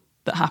thing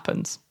that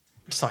happens.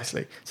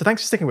 Precisely. So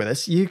thanks for sticking with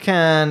us. You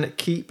can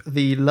keep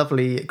the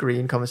lovely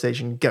green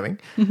conversation going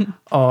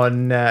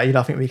on... are you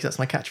laughing at me because that's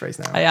my catchphrase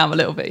now? I am a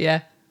little bit,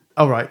 yeah.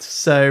 All right.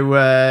 So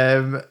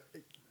I'm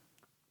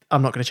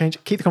not going to change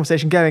it. Keep the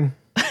conversation going.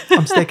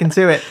 I'm sticking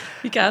to it.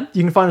 You can.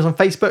 You can find us on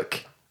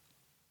Facebook,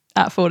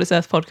 At For What It's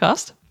Earth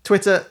Podcast.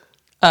 Twitter,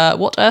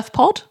 What Earth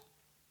Pod?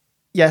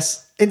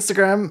 yes,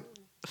 Instagram,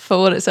 For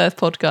What It's Earth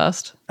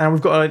Podcast. and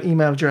we've got an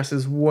email address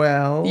as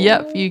well.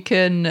 Yep, you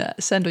can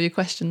send all your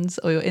questions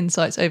or your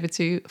insights over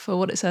to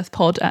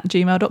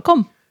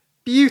forwhatitsearthpod@gmail.com.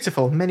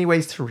 Beautiful. Many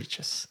ways to reach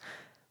us.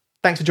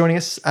 Thanks for joining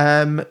us.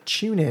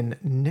 Tune in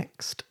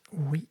next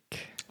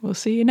week. We'll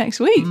see you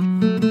next week.